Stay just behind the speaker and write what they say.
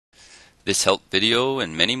This help video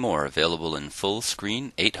and many more available in full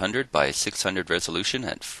screen 800 by 600 resolution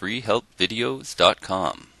at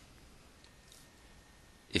freehelpvideos.com.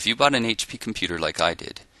 If you bought an HP computer like I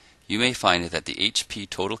did, you may find that the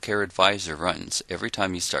HP Total Care Advisor runs every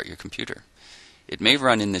time you start your computer. It may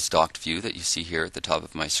run in this docked view that you see here at the top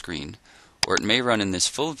of my screen, or it may run in this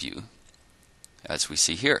full view as we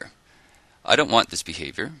see here. I don't want this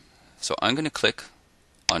behavior, so I'm going to click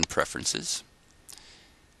on Preferences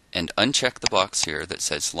and uncheck the box here that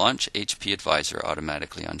says Launch HP Advisor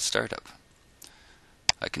automatically on startup.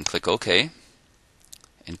 I can click OK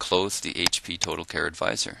and close the HP Total Care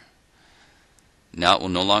Advisor. Now it will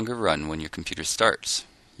no longer run when your computer starts.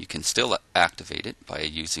 You can still activate it by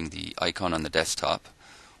using the icon on the desktop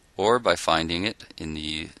or by finding it in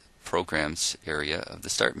the Programs area of the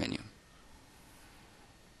Start menu.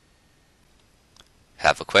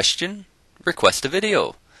 Have a question? Request a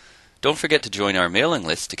video. Don't forget to join our mailing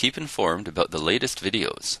list to keep informed about the latest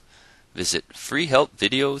videos. Visit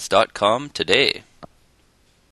freehelpvideos.com today.